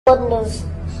God knows.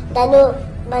 I know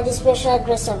by the special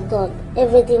grace of God,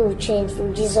 everything will change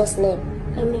in Jesus' name.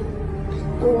 Amen.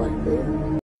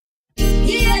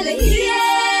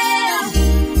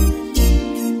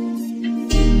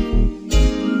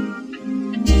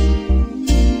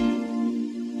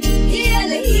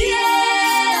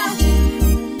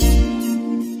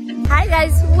 Hi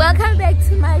guys, welcome back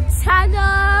to my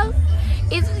channel.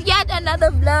 It's yet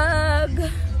another vlog.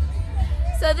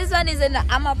 So this one is an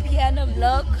Amapiano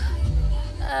vlog,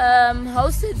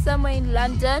 hosted somewhere in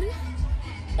London,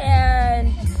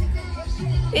 and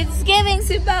it's giving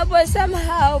Zimbabwe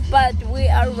somehow, but we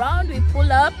are around, we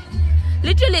pull up.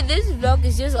 Literally this vlog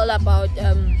is just all about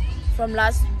from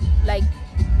last, like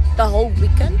the whole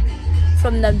weekend,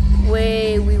 from the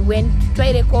way we went to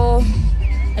Twaireko.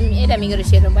 I mean, I'm going to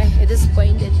share them at this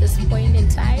point in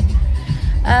time.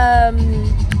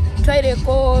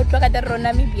 Twaireko, Twakataro,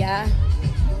 Namibia,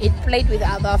 it played with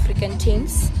other African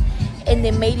teams, and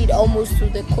they made it almost to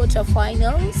the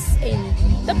quarterfinals, and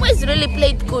the boys really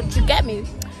played good, you get me?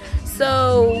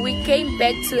 So we came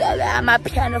back to the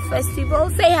Amapiano Festival.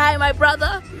 Say hi, my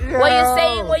brother. Yeah. What you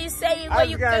saying? What you saying? Where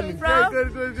you coming from?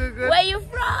 Good. Where you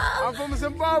from? I'm from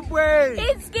Zimbabwe.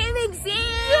 It's giving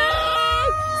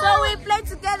serious. So we play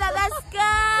together. Let's go.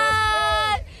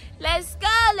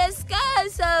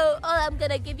 So all I'm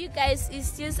gonna give you guys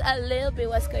is just a little bit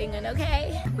what's going on,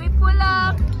 okay? We pull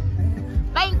up.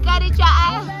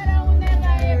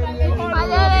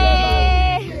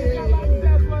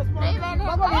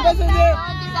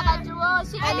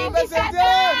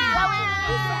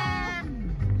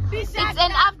 It's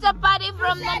an after party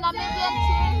from the Namibian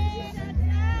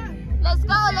team. Let's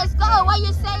go. What are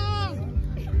you saying?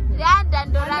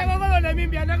 Castello.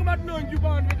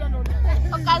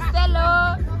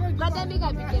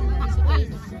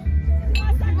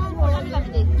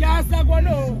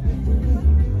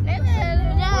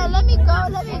 Let me go.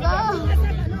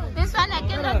 This one I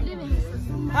cannot leave it.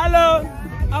 Hello,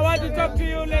 I want to talk to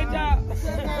you later.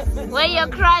 Where your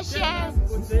crush is?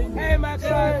 Hey, my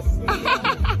crush.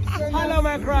 Hello,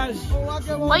 my crush.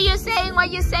 What you saying? Where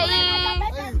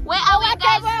are we,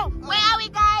 guys?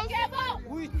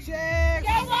 We check.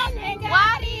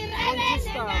 What?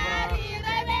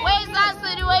 Where is that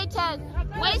situated?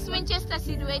 Where is Winchester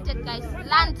situated, guys?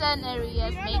 London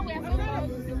areas, maybe.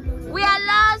 We are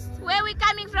lost. Where are we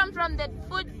coming from? From the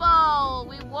football.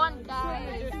 We won,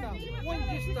 guys.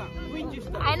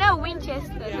 Winchester. I know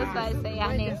Winchester. That's why I say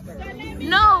her name.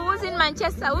 No, who's in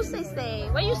Manchester? Who's say?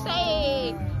 What you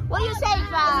say? What you say,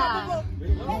 fam?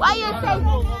 What you say?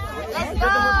 Let's go.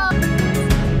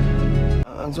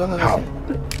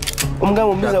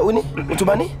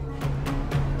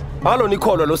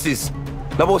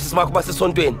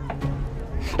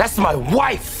 That's my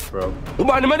wife, bro.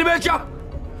 Ubani mani becha.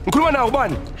 Nkuluma na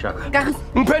ubani. Shaka.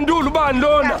 Mpendulu ubani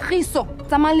lona. Riso,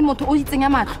 tamali moto uyitsenga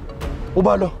matlo.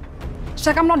 Ubalo.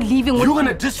 Shaka, I'm not leaving with you. You're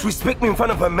gonna disrespect me in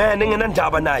front of a man ngena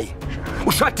ndaba naye.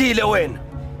 Ushatile wena.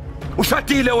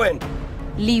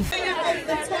 Leave.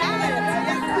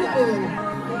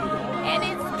 And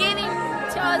it's giving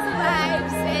Charles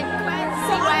vibes and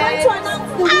Quincy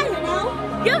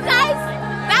vibes. You guys,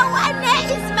 that one there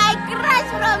is my crush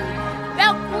from the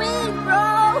Queen, bro.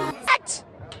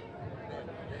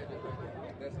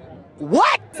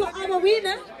 What? So our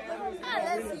winner.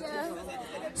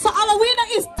 So our winner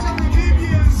is.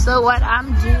 So what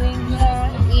I'm doing here,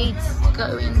 it's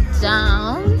going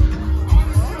down.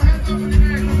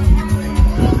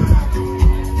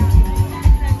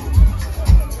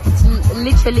 It's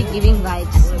literally giving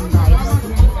vibes.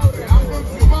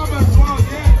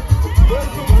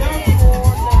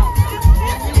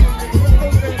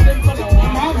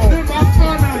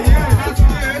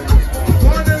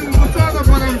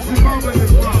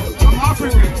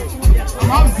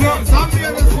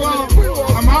 Zambian as well.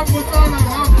 I'm half Botswana, I'm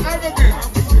half everything.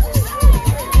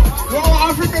 We're all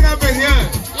African up in here.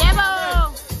 Yeah, bro.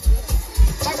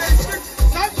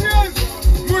 Zambians,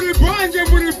 Muribanje,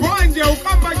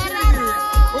 Ukamba Chini,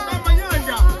 Ukamba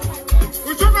Nyanja.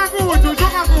 Uchoka Kuti.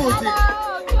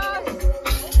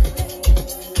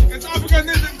 It's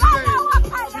Africanism today.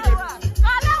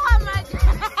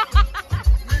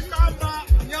 Nikamba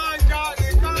Nyanja,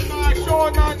 Nikamba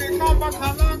Shona, Nikamba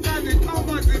Kalanga,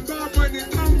 Nikamba Zimbabwe,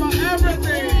 Nikamba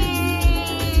everything.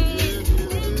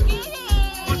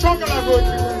 Uchoka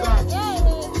Kuti.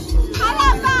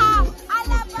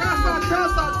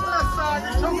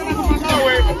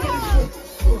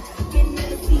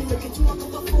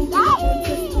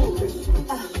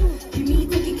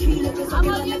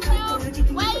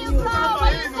 Where you from?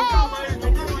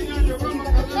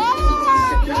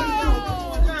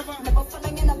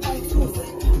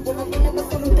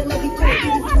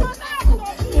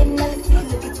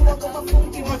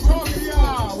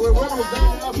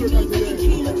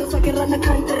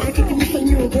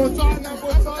 The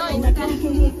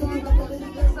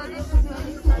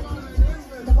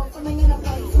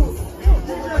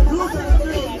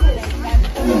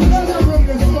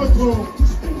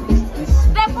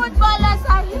footballers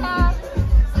are here.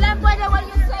 Slam brother, what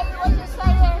you say? What you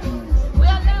say? We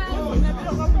are live.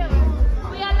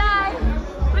 We are live.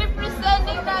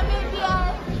 Representing Namibia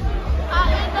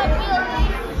are in the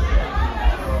building.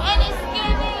 And it's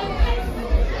giving.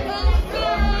 It's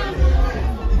feeling.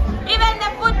 Even the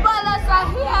footballers are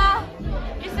here.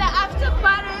 It's the after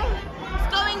party. It's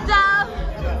going down.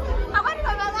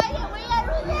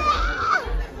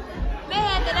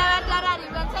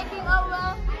 We're taking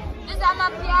over. This is my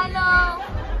piano.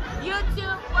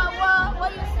 YouTube.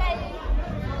 What you saying?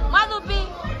 Manubi.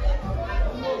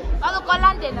 Manubi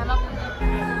Kolande na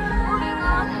moving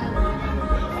on.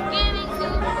 Giving to.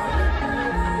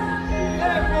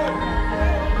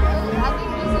 I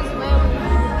think this is where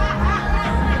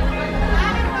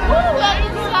we are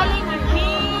installing me.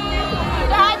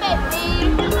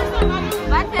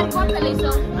 Va a ser con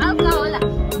televisor. Alcohol.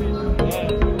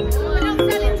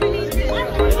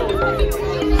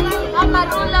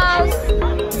 Amarulas.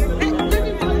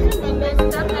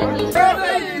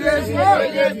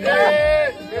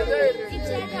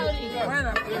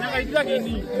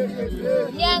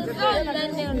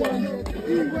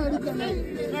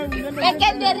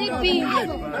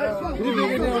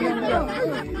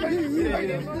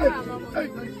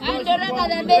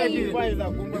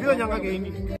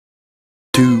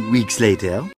 Two weeks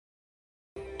later.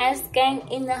 S gang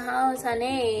in the house,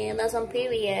 honey. That's on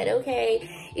period. Okay,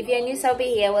 if you're new so be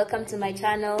here, welcome to my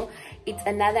channel. It's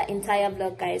another entire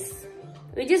vlog, guys.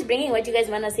 We're just bringing what you guys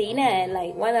want to see in it,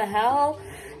 like what the hell.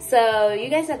 So you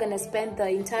guys are gonna spend the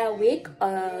entire week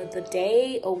the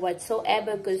day or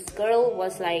whatsoever, because girl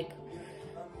was like,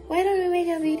 why don't we make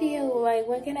a video? Like,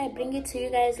 when can I bring it to you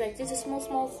guys? Like, just a small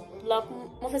vlog.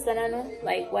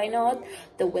 Like, why not?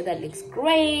 The weather looks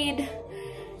great.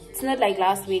 It's not like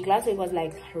last week. Last week was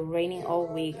like raining all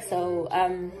week. So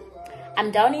I'm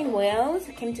down in Wales.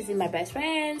 I came to see my best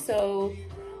friend, so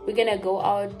we're gonna go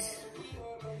out.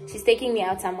 She's taking me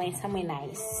out somewhere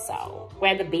nice, so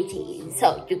where the beach is,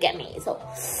 so you get me. So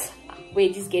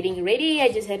we're just getting ready.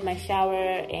 I just had my shower,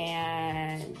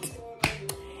 and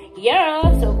yeah,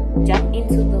 so jump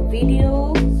into the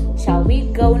video. Shall we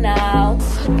go now?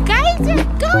 Guys, we're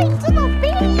going to the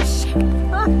beach.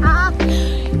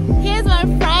 Here's my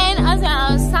friend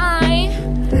outside,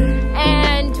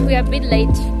 and we're a bit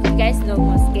late. You guys know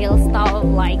my scale stuff,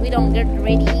 like we don't get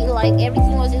ready, like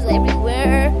everything was just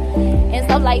everywhere and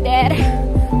stuff like that.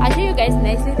 I'll show you guys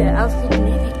nicely the outfit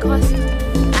maybe, because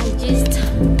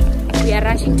we are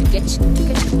rushing to catch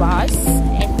the bus,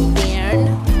 and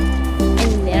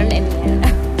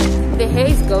then the hair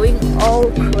is going all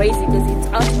crazy because it's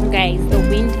awesome, guys. The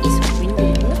wind is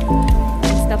winding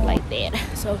and stuff like that.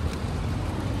 So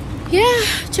yeah,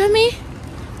 Jamie,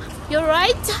 you're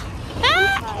right.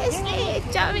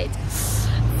 Damn it.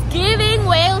 Giving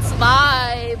Wales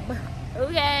vibe.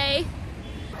 Okay,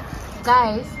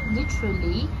 guys,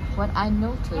 literally what I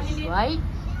noticed, right?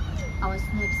 Our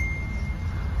snips.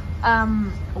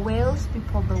 Wales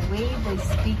people, the way they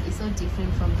speak is so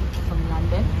different from people from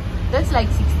London. That's like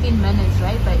 16 minutes,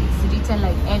 right? But it's written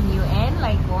like MUN.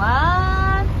 Like,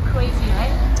 what? Crazy,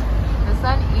 right? The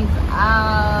sun is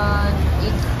out.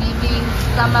 It's giving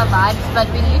summer vibes, but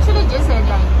we literally just had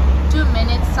like 2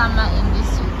 minutes summer in this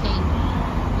UK.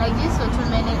 Like this for 2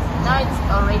 minutes. Now it's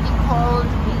already cold,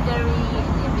 wintery,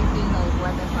 and everything. Like,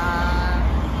 what the fuck?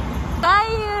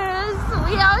 Guys,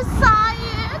 we are outside.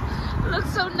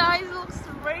 Looks so nice. Looks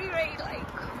very like,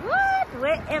 what?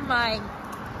 Where am I?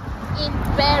 In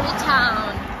Berry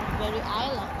Town, Berry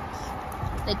Island.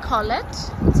 They call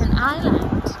it. It's an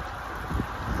island.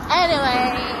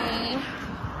 Anyway,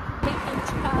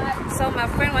 So my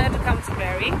friend wanted to come to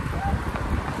Berry,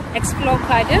 explore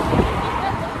Cardiff,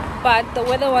 but the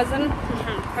weather wasn't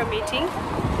permitting.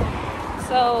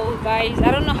 So guys, I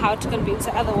don't know how to convince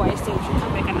her, otherwise they should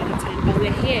come back another time. But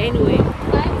we're here anyway.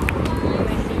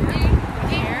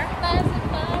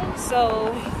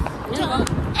 So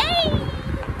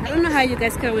I don't know how you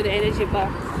guys come with the energy, but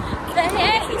the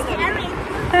hair is carrying.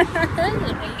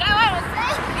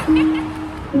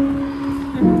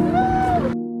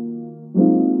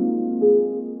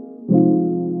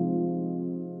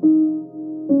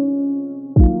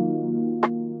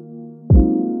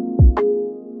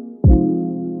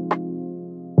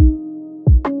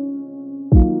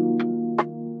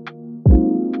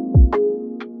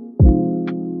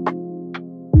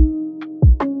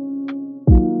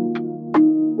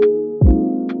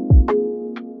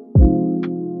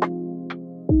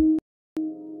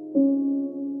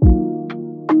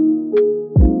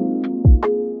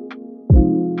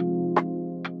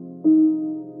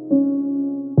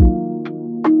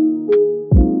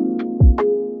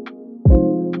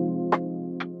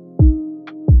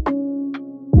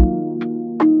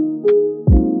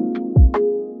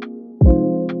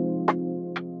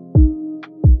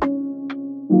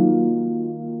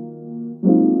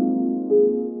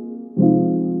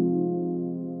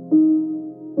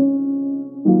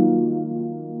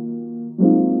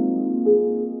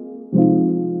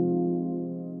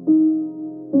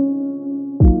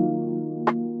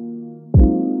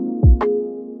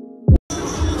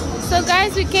 So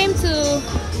guys, we came to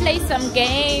play some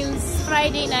games,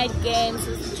 Friday night games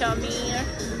with Chomi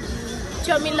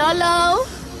Lolo.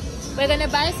 We're gonna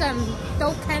buy some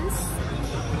tokens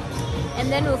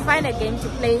and then we'll find a game to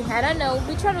play. I don't know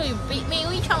which one will you beat me,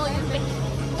 which one will you beat me?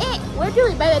 Hey, where do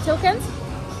we buy the tokens?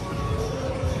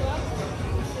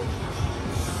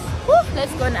 Woo,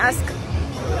 let's go and ask.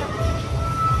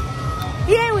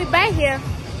 Here we buy here.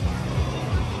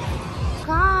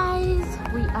 Guys,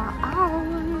 we are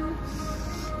out.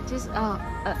 Just a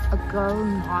girly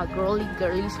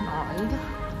night.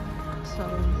 So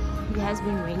it has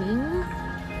been raining,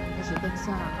 as you can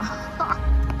see.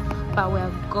 But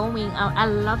we're going out. I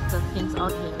love the things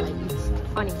out here. Like, it's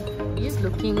funny. We're just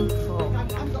looking for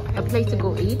a place to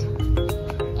go eat,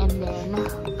 and then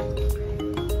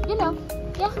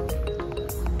yeah,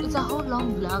 it's a whole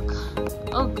long vlog.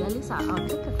 Oh, girlies are out.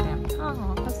 Look at them.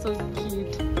 Oh, that's so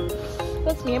cute.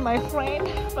 That's me and my friend,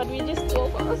 but we just two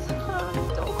of us.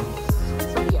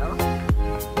 So yeah,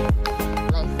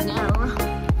 let's go.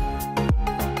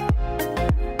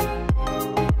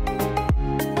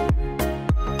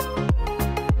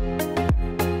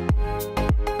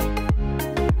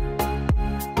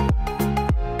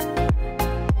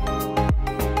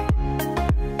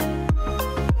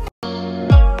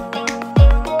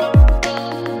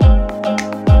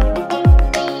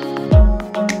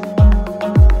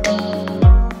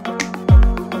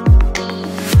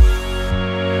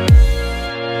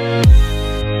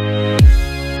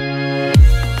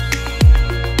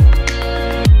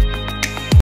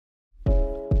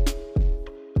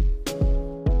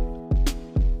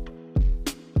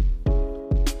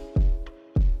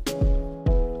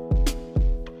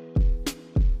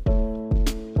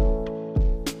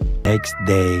 Next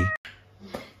day.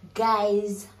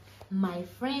 Guys, my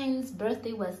friend's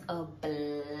birthday was a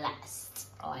blast.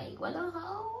 Like, what the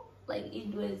hell? Like,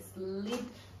 it was lit.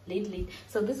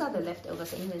 So these are the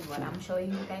leftovers. Anyways, what I'm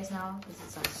showing you guys now, this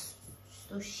is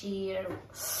some sushi,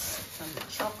 some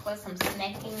chocolate, some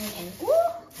snacking, and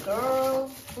ooh, girl,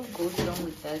 who goes wrong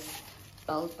with this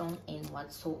biltong and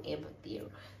whatsoever there.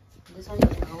 This one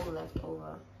is no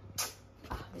leftover.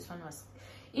 This one was,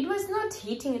 it was not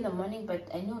heating in the morning, but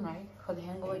I know, right? For the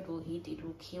hangover, it will heat, it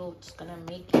will kill. It's gonna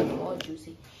make it more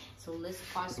juicy. So let's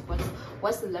pass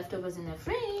what's the leftovers in the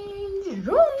fridge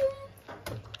room.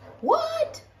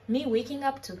 What? Me waking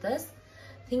up to this,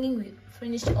 thinking we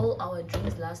finished all our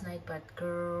drinks last night, but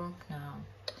girl, no.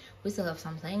 We still have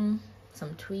something,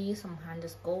 some tea, some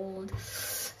Handes Gold,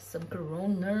 some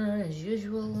Corona as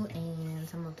usual, and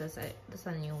some of this. This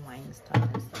are new wine stuff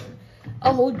and stuff.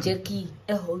 A whole jerky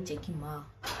ma.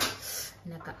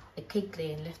 A cake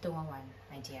and leftover one,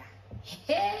 my dear.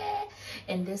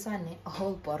 And this one, a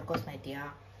whole porcos, my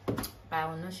dear. But I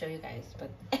will not show you guys, but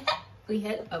we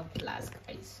had a blast,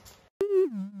 guys.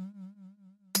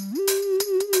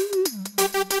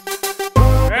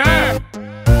 Yeah.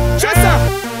 Chessa,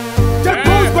 Jack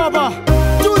Boost, Baba.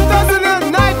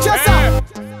 2009, Chessa.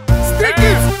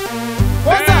 Strickies.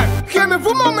 What's up? Geef me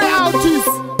voor me oudjes.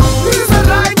 Dit is een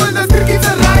rijbel, de strickies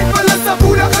een rijbel. En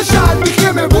Sabula geschaad,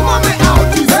 geef me voor me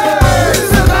oudjes. Dit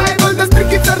is een rijbel, de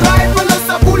strickies een rijbel. En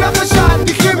Sabula geschaad,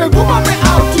 geef me voor me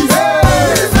oudjes.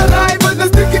 Dit is een rijbel, de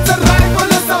strickies een rijbel.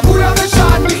 En Sabula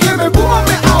geschaad, geef me voor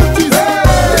me oudjes.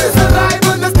 Dit is een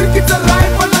rijbel, de strickies een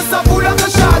rijbel. En Sabula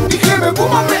geschaad, geef me voor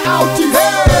me oudjes.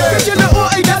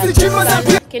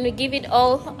 Can we give it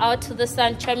all out to the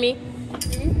sun, Chummy?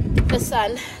 The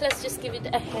sun. Let's just give it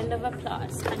a hand of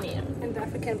applause, honey. And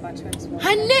African butter as well.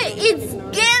 Honey, it's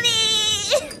Gilly!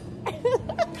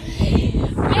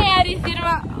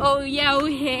 Oh yeah, we're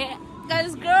here.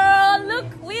 Guys, girl, look,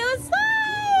 we outside.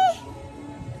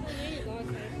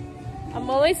 I'm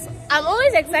always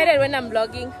excited when I'm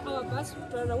vlogging.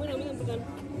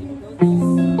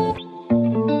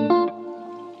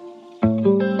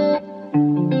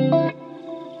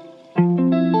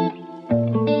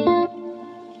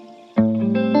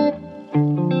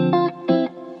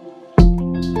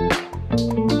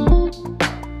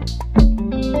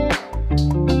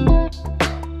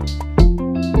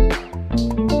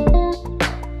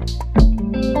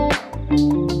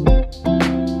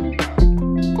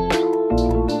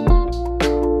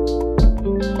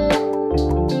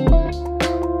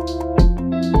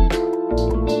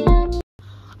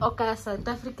 Okay, South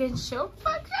African show,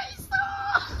 but guys,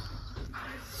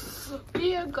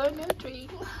 we are gonna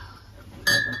drink,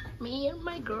 me and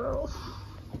my girl,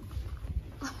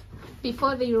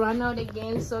 before they run out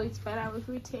again. So it's better if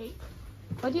we take.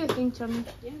 What do you think, Chummy?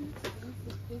 Yeah,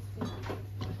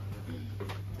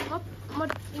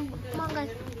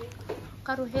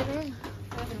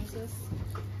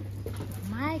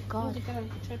 My God.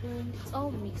 It's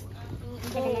all mixed.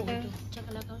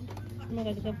 Chakalaka.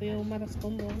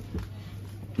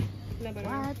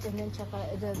 What? And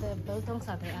then the biltongs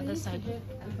are the other side.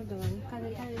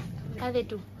 Kade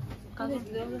too.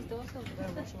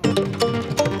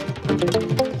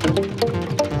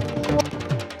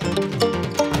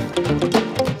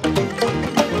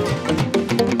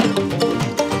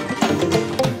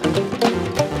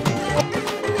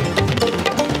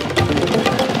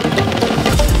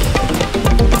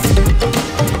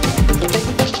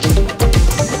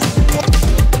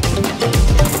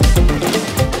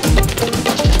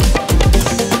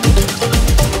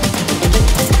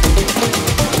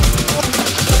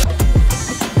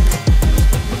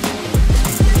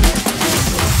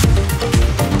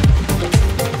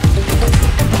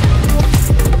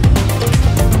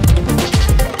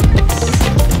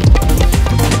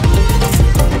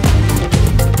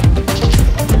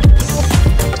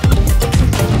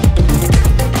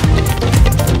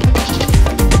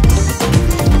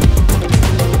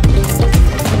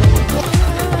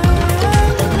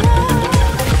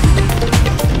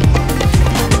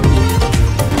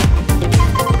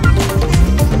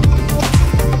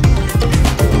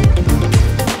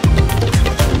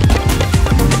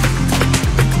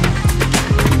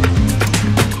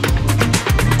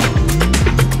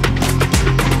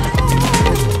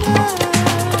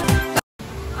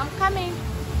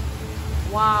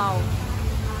 Wow.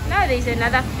 Now there's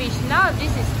another fish. Now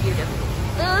this is beautiful.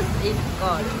 This is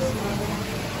gorgeous.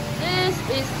 This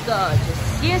is gorgeous.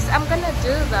 Yes, I'm gonna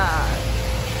do that.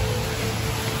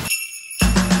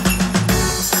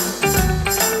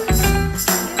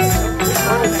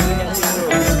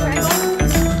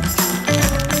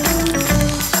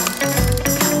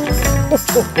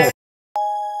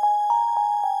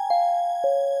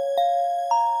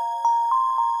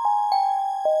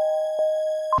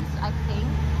 I think.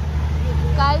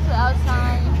 Guys, we're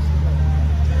outside.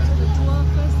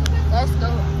 Let's go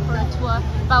for a tour.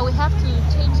 But we have to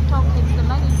change tokens. The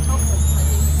money is tokens, I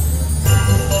think.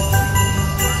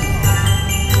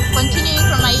 Continuing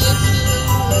from my YouTube.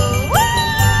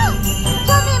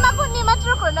 Tell me,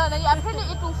 apparently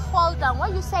it will fall down.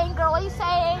 What are you saying, girl? What are you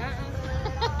saying?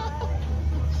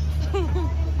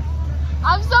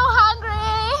 I'm so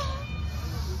hungry.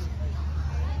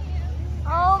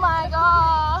 Oh my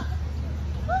god.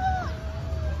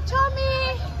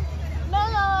 Tommy,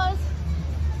 melons.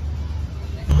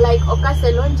 Like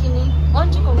Okaselonjini,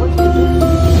 Onji Komoji.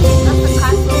 That's the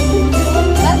castle.